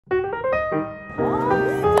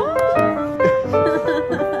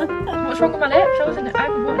wrong with my lips? I wasn't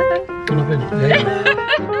anything.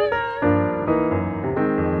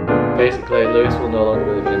 Basically, Lewis will no longer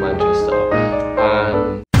be living in Manchester,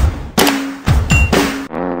 and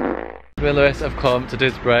me and Lewis have come to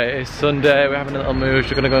Disbury. It's Sunday, we're having a little moosh,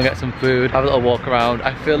 we're gonna go and get some food, have a little walk around.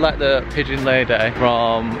 I feel like the pigeon lady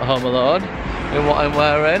from Home Alone in what I'm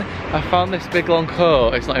wearing. I found this big long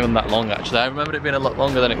coat. It's not even that long actually. I remembered it being a lot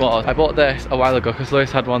longer than it was. I bought this a while ago because Lewis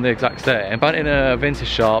had one the exact same. I found it in a vintage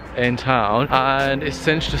shop in town and it's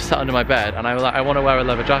since just sat under my bed, and I was like, I want to wear a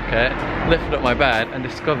leather jacket. Lifted up my bed and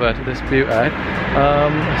discovered this beauty.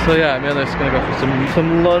 So yeah, me and Lewis are going to go for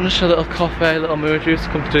some lunch, a little coffee, a little moo juice.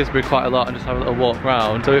 Come to Disbury quite a lot and just have a little walk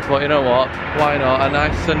around. So we thought, you know what, why not? A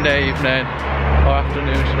nice Sunday evening, or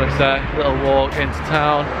afternoon should I say, little walk into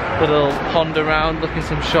town, little pond around, look in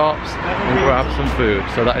some shops and grab some food.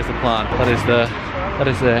 So that is the plan. That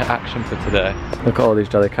is the action for today. Look at all these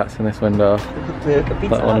jelly cats in this window.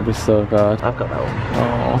 That one would be so good. I've got that one.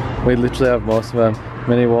 Oh, we literally have most of them.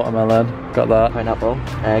 Mini watermelon, got that. Pineapple,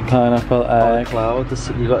 egg. Pineapple, egg. Cloud,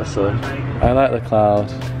 you got a sun. I like the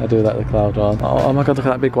cloud. I do like the cloud one. Oh my god, look at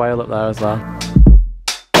that big whale up there as well.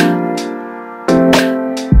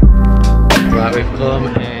 Right, we've come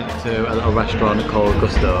into a little restaurant called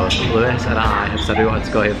Gusto's. Lewis and I have said we wanted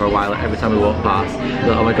to go here for a while. Every time we walk past,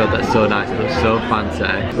 like, oh my god, that's so nice, it looks so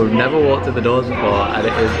fancy. We've never walked in the doors before and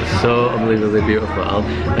it is so unbelievably beautiful.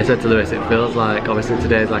 I said to Lewis, it feels like, obviously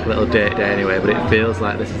today's like a little date day anyway, but it feels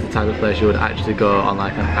like this is the type of place you would actually go on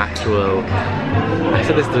like an actual, I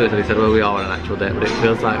said this to Lewis and he said, well, we are on an actual date, but it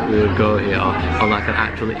feels like we would go here on like an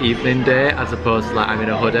actual evening date, as opposed to like I'm in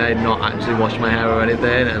a hoodie, not actually wash my hair or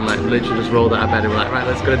anything, and like literally just roll out of bed and we're like, right,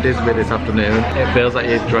 let's go to Disney this afternoon. It feels like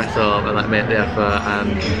you dress up and like make the effort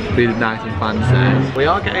and be nice and fancy. We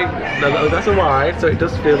are getting a little glass of wine, so it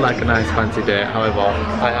does feel like a nice fancy day. However,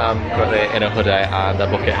 I am currently in a hoodie and a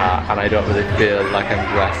bucket hat and I don't really feel like I'm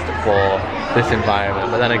dressed for this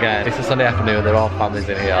environment. But then again, it's a Sunday afternoon, there are families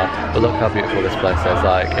in here, but look how beautiful this place is.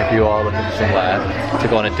 Like, if you are looking for somewhere to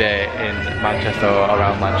go on a date in Manchester or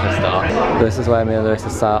around Manchester, this is where me and Lewis are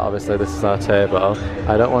sat. Obviously this is our table.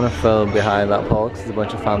 I don't want to film behind that pole because there's a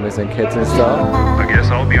bunch of families and kids and stuff. I guess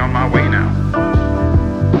I'll be on my way now.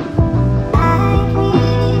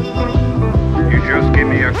 You just give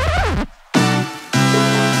me a...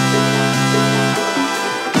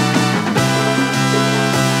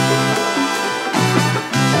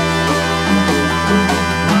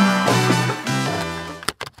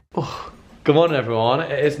 Good morning everyone,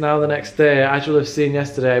 it is now the next day. As you'll have seen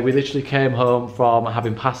yesterday, we literally came home from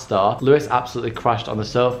having pasta. Lewis absolutely crashed on the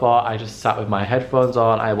sofa. I just sat with my headphones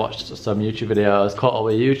on, I watched some YouTube videos, caught up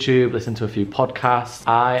with YouTube, listened to a few podcasts.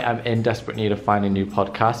 I am in desperate need of finding new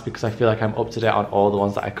podcasts because I feel like I'm up to date on all the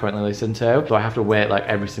ones that I currently listen to. So I have to wait like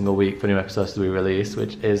every single week for new episodes to be released,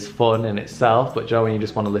 which is fun in itself. But Joe, when you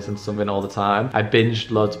just want to listen to something all the time, I binged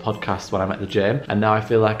loads of podcasts when I'm at the gym, and now I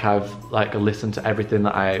feel like I've like listened to everything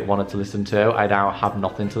that I wanted to listen to. I now have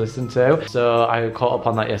nothing to listen to. So I caught up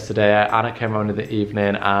on that yesterday. Anna came around in the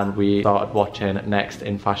evening and we started watching Next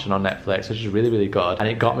in Fashion on Netflix, which is really, really good. And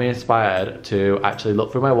it got me inspired to actually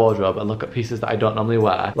look through my wardrobe and look at pieces that I don't normally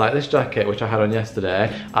wear. Like this jacket, which I had on yesterday.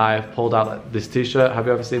 I've pulled out this t-shirt. Have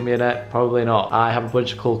you ever seen me in it? Probably not. I have a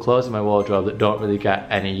bunch of cool clothes in my wardrobe that don't really get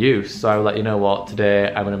any use. So I was like, you know what?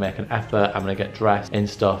 Today I'm gonna make an effort. I'm gonna get dressed in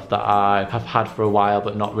stuff that I have had for a while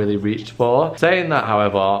but not really reached for. Saying that,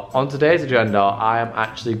 however, on today's agenda, I am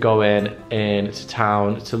actually going into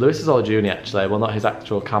town to Lewis's old uni actually, well not his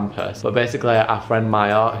actual campus, but basically our friend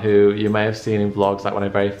Maya, who you may have seen in vlogs like when I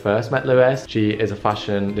very first met Lewis. She is a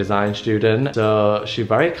fashion design student, so she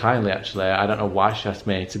very kindly actually, I don't know why she asked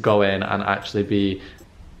me to go in and actually be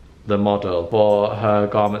the model for her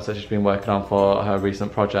garments that she's been working on for her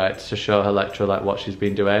recent project, to show her lecturer like what she's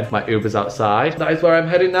been doing. My Uber's outside. That is where I'm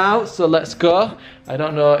heading now, so let's go. I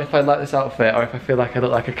don't know if I like this outfit or if I feel like I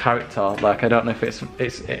look like a character. Like I don't know if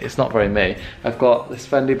it's not very me. I've got this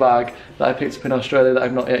Fendi bag that I picked up in Australia that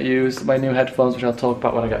I've not yet used, my new headphones which I'll talk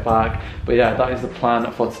about when I get back. But yeah, that is the plan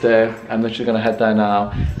for today. I'm literally gonna head there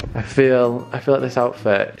now. I feel like this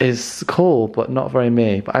outfit is cool but not very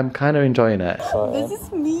me, but I'm kind of enjoying it. This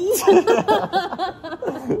is me.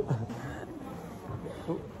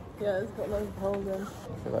 Yeah, it's got loads of holes in. I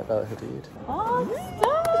feel like Bella Hadid. Oh,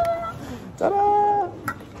 stop! Ta-da!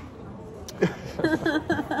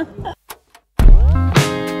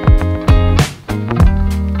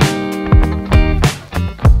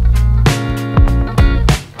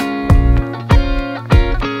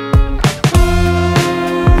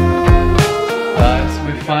 Guys,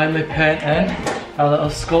 we finally painted our little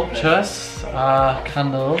sculptures our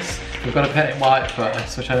candles. We've got to paint it white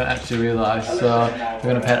first, which I didn't actually realise. So we're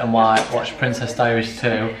going to paint them white, watch Princess Diaries 2,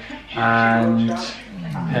 and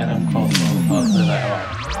paint them close hopefully later on.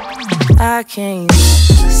 I can't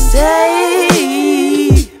stay.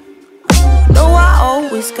 No, I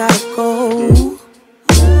always gotta go.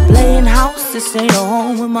 Playing house, this ain't a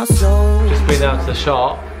home with my soul. Just been down to the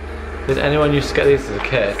shop. Did anyone used to get these as a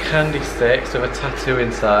kid? Candy sticks with a tattoo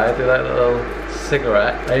inside. They're like a little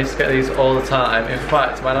cigarette. I used to get these all the time. In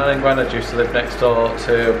fact, my nan and granddad used to live next door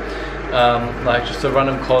to like just a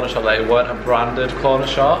random corner shop. Like, it weren't a branded corner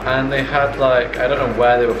shop, and they had like, I don't know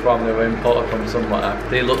where they were from, they were imported from somewhere.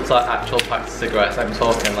 They looked like actual packed cigarettes. I'm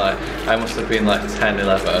talking like, I must have been like 10,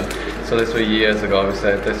 11. So this was years ago.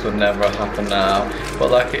 Obviously this would never happen now,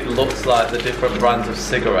 but like it looks like the different brands of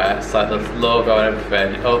cigarettes, like the logo and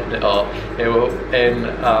everything. You open it up, it was in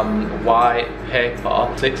white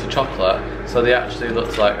paper, sticks of chocolate, so they actually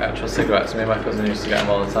looked like actual cigarettes. Me and my cousin used to get them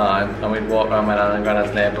all the time, and we'd walk around my nan and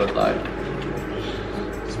granddad's neighbourhood like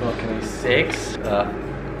smoking these cigs. Can't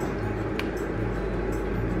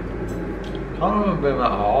remember being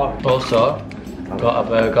that hard. Also, got a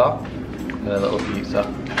burger and a little pizza.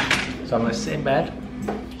 So I'm gonna sit in bed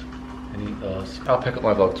and eat those. I'll pick up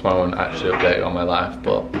my vlog tomorrow and actually update you on my life,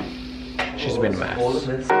 but she's been a mess. All of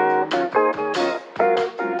this.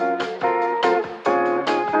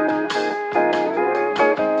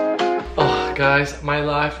 Guys, my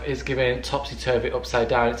life is giving topsy-turvy, upside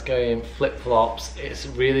down. It's going flip-flops. It's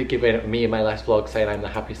really giving me in my last vlog saying I'm the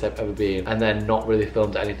happiest I've ever been, and then not really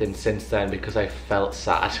filmed anything since then because I felt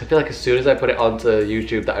sad. I feel like as soon as I put it onto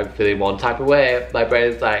YouTube that I'm feeling one type of way, my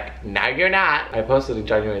brain's like, no you're not. I posted in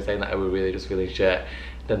January saying that I was really just feeling shit.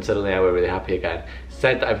 Then suddenly I was really happy again.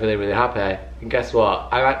 Said that I'm feeling really happy, and guess what?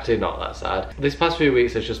 I'm actually not that sad. This past few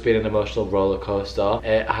weeks has just been an emotional roller coaster.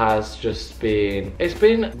 It has just been, it's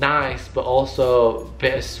been nice, but also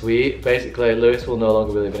bittersweet. Basically, Lewis will no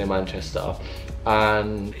longer be living in Manchester,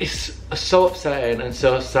 and it's so upsetting and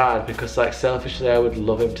so sad because like selfishly I would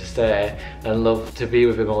love him to stay and love to be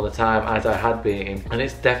with him all the time as I had been, and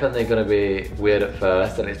it's definitely going to be weird at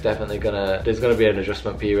first, and it's definitely there's going to be an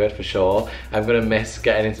adjustment period for sure. I'm going to miss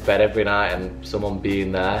getting into bed every night and someone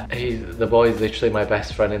being there. The boy's literally my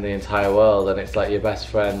best friend in the entire world, and it's like your best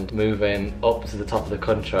friend moving up to the top of the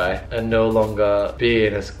country and no longer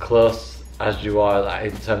being as close as you are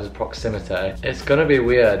like in terms of proximity. It's gonna be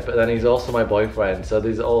weird, but then he's also my boyfriend, so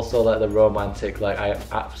there's also like the romantic, like I am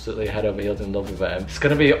absolutely head over heels in love with him. It's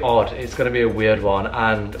gonna be odd, it's gonna be a weird one,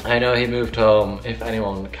 and I know he moved home. If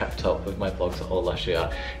anyone kept up with my vlogs at all last year,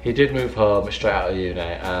 he did move home straight out of uni,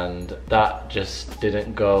 and that just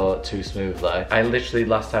didn't go too smoothly. I literally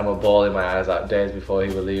last time were bawling my eyes out days before he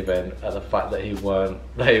was leaving at the fact that he were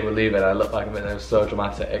leaving. I looked back at it and it was so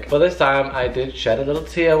dramatic, but this time I did shed a little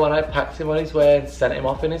tear when I packed him on his way and sent him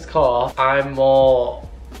off in his car. I'm more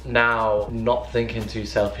now not thinking too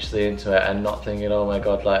selfishly into it and not thinking, oh my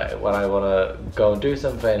god, like when I want to go and do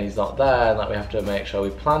something he's not there, and like we have to make sure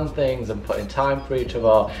we plan things and put in time for each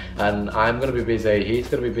other, and I'm gonna be busy, he's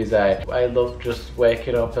gonna be busy. I love just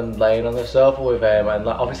waking up and laying on the sofa with him, and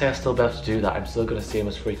like obviously I'll still be able to do that. I'm still gonna see him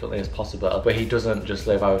as frequently as possible, but he doesn't just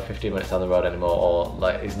live over 15 minutes down the road anymore, or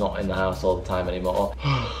like he's not in the house all the time anymore.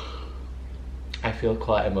 I feel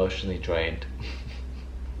quite emotionally drained.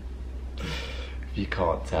 If you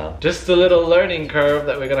can't tell. Just a little learning curve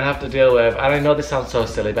that we're gonna have to deal with. And I know this sounds so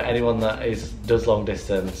silly, but anyone that does long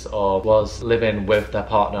distance or was living with their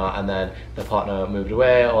partner and then their partner moved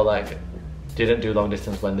away, or like didn't do long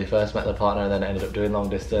distance when they first met their partner and then ended up doing long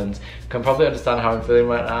distance, can probably understand how I'm feeling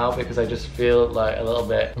right now, because I just feel like a little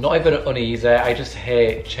bit, not even uneasy, I just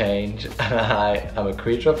hate change, and I am a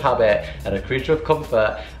creature of habit and a creature of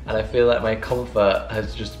comfort, and I feel like my comfort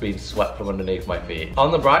has just been swept from underneath my feet.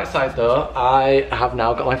 On the bright side though, I have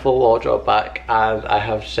now got my full wardrobe back, and I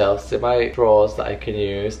have shelves in my drawers that I can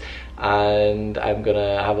use, and I'm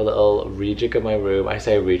gonna have a little rejig of my room. I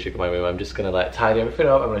say rejig of my room, I'm just gonna like tidy everything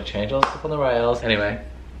up. I'm gonna change all the stuff on the rails. Anyway,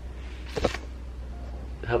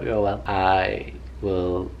 hope you're all well. I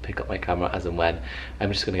will pick up my camera as and when.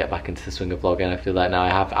 I'm just gonna get back into the swing of vlogging. I feel like now I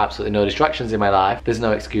have absolutely no distractions in my life. There's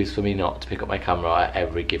no excuse for me not to pick up my camera at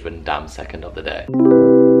every given damn second of the day.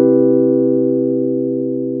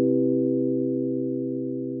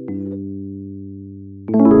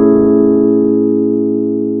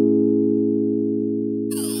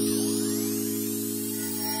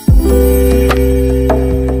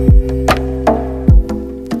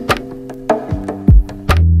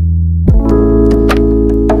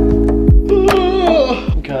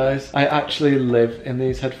 guys, I actually live in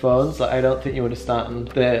these headphones. Like, I don't think you understand.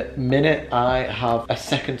 The minute I have a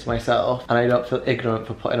second to myself and I don't feel ignorant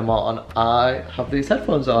for putting them on, I have these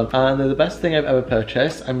headphones on, and they're the best thing I've ever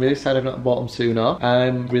purchased. I'm really sad I've not bought them sooner.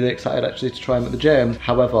 I'm really excited actually to try them at the gym.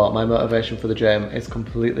 However, my motivation for the gym is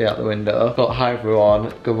completely out the window. But hi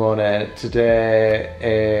everyone, good morning. Today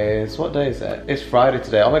is, what day is it? It's Friday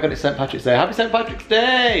today. Oh my god, it's St. Patrick's Day. Happy St. Patrick's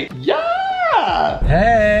Day! Yeah!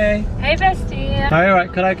 Hey! Hey, bestie. Hi,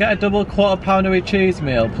 alright, could I get a double quarter pounder cheese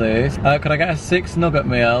meal, please? Could I get a 6 nugget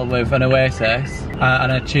meal with an Oasis?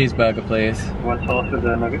 And a cheeseburger, please. What sauce is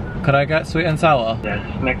the nugget? Could I get sweet and sour?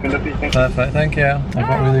 Yes. Next window, please. Perfect, thank you. I've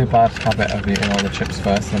got a really bad habit of eating all the chips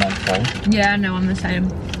first and then I'm full. Yeah, no, I'm the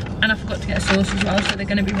same. And I forgot to get a sauce as well, so they're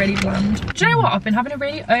going to be really bland. Do you know what? I've been having a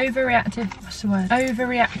really overreactive, what's the word?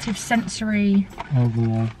 Overreactive sensory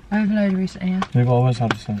overload recently, yeah. We've always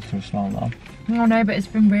had a sensory smell though. Oh no, but it's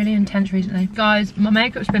been really intense recently. Guys, my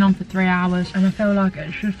makeup's been on for 3 hours and I feel like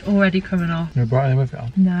it's just already coming off. You brought any with you?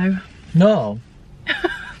 No. No?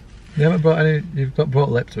 You haven't brought any, you've got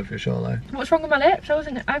brought lips with you surely? What's wrong with my lips? I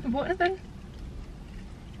haven't bought anything.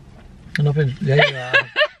 Nothing, yeah you are.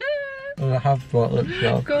 I have brought lips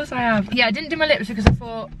though. Of course I have. Yeah, I didn't do my lips because I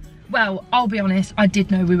thought, well, I'll be honest, I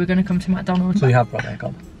did know we were going to come to McDonald's. So you have brought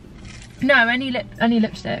makeup? No, only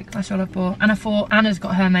lipstick, that's all I bought. And I thought Anna's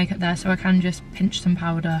got her makeup there, so I can just pinch some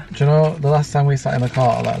powder. Do you know the last time we sat in the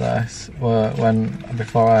car like this,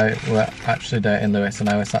 before I were actually dating Lewis and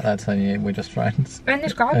I was sat there telling you we're just friends? In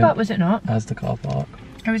this car park, was it not? Asda car park.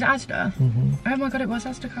 Oh, was it Asda? Oh my god, it was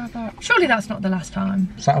Asda car park. Surely that's not the last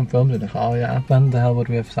time. Sat and filmed in the car, yeah. When the hell would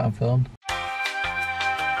we have sat and filmed?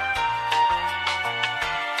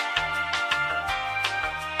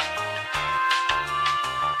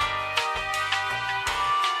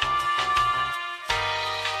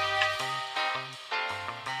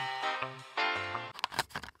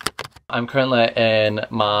 I'm currently in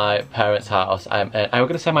my parents' house. I was going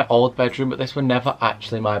to say my old bedroom, but this was never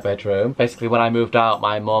actually my bedroom. Basically, when I moved out,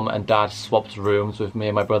 my mum and dad swapped rooms with me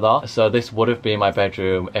and my brother. So this would have been my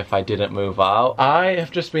bedroom if I didn't move out. I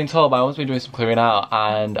have just been told, my mum's been doing some clearing out,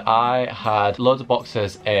 and I had loads of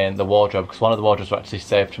boxes in the wardrobe because one of the wardrobes were actually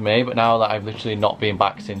saved for me. But now that I've literally not been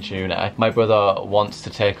back since uni, my brother wants to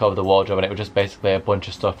take over the wardrobe, and it was just basically a bunch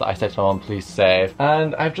of stuff that I said to my mum, please save.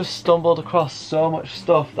 And I've just stumbled across so much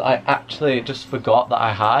stuff that I actually just forgot that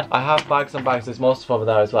I had. I have bags and bags, there's more stuff over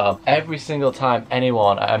there as well. Every single time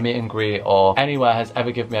anyone at a meet and greet or anywhere has ever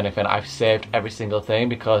given me anything, I've saved every single thing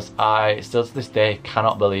because I still to this day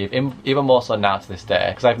cannot believe, even more so now to this day,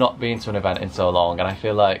 because I've not been to an event in so long, and I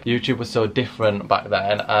feel like YouTube was so different back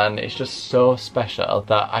then, and it's just so special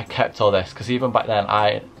that I kept all this, because even back then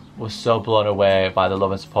I was so blown away by the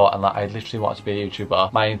love and support, and that I literally wanted to be a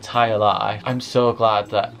YouTuber my entire life. I'm so glad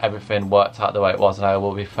that everything worked out the way it was, and I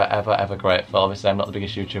will be forever ever grateful. Obviously I'm not the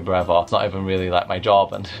biggest YouTuber ever, it's not even really like my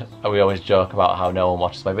job, and we always joke about how no one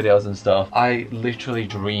watches my videos and stuff. I literally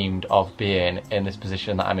dreamed of being in this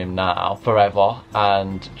position that I'm in now forever,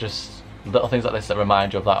 and just little things like this that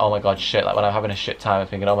remind you of like, oh my god, shit, like when I'm having a shit time, I'm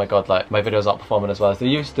thinking, oh my god, like my videos aren't performing as well as they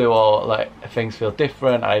used to, or like things feel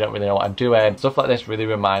different and I don't really know what I'm doing. Stuff like this really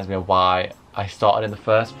reminds me of why I started in the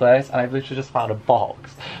first place, and I've literally just found a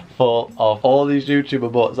box full of all these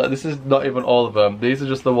YouTuber books. Like, this is not even all of them, these are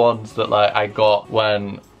just the ones that like I got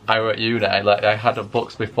when I were at uni. Like, I had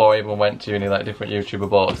books before I even went to uni, like different YouTuber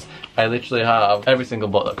books. I literally have every single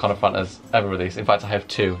book that Conor Front has ever released. In fact, I have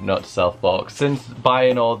 2 note to self books. Since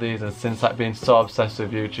buying all these and since like being so obsessed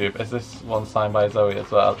with YouTube, is this one signed by Zoe as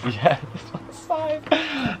well? Yeah, this one's signed.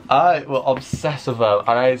 I was obsessed with them,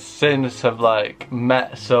 and I since have like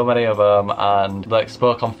met so many of them and like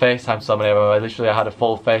spoke on FaceTime so many of them. I literally had a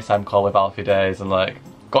full FaceTime call with Alfie Days and like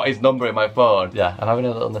got his number in my phone. Yeah, I'm having a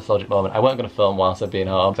little nostalgic moment. I weren't going to film whilst I'd been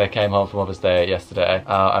home, so I came home from Mother's Day yesterday.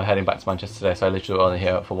 I'm heading back to Manchester today, so I literally only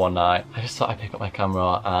here for one night. I just thought I'd pick up my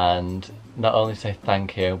camera and not only say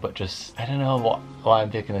thank you, but just, I don't know why I'm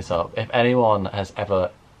picking this up. If anyone has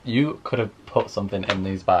ever, you could have put something in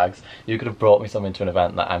these bags, you could have brought me something to an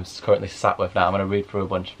event that I'm currently sat with now. I'm going to read through a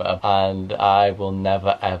bunch of them, and I will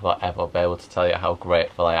never ever ever be able to tell you how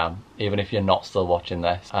grateful I am. Even if you're not still watching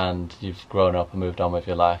this and you've grown up and moved on with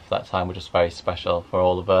your life, that time was just very special for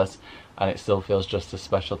all of us, and it still feels just as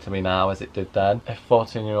special to me now as it did then. If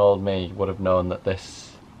 14-year-old me would have known that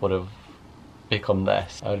this would have become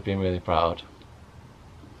this, I would have been really proud.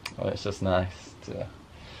 Oh, it's just nice to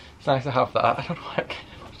have that. I don't know why.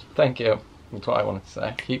 Thank you. That's what I wanted to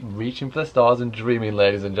say. Keep reaching for the stars and dreaming,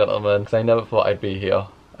 ladies and gentlemen, because I never thought I'd be here,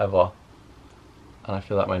 ever. and I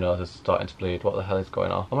feel like my nose is starting to bleed. What the hell is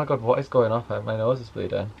going on? Oh my god, what is going on? My nose is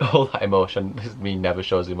bleeding. All that emotion, this is me never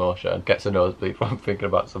shows emotion, gets a nosebleed from thinking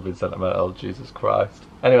about something sentimental. Jesus Christ.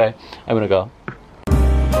 Anyway, I'm gonna go.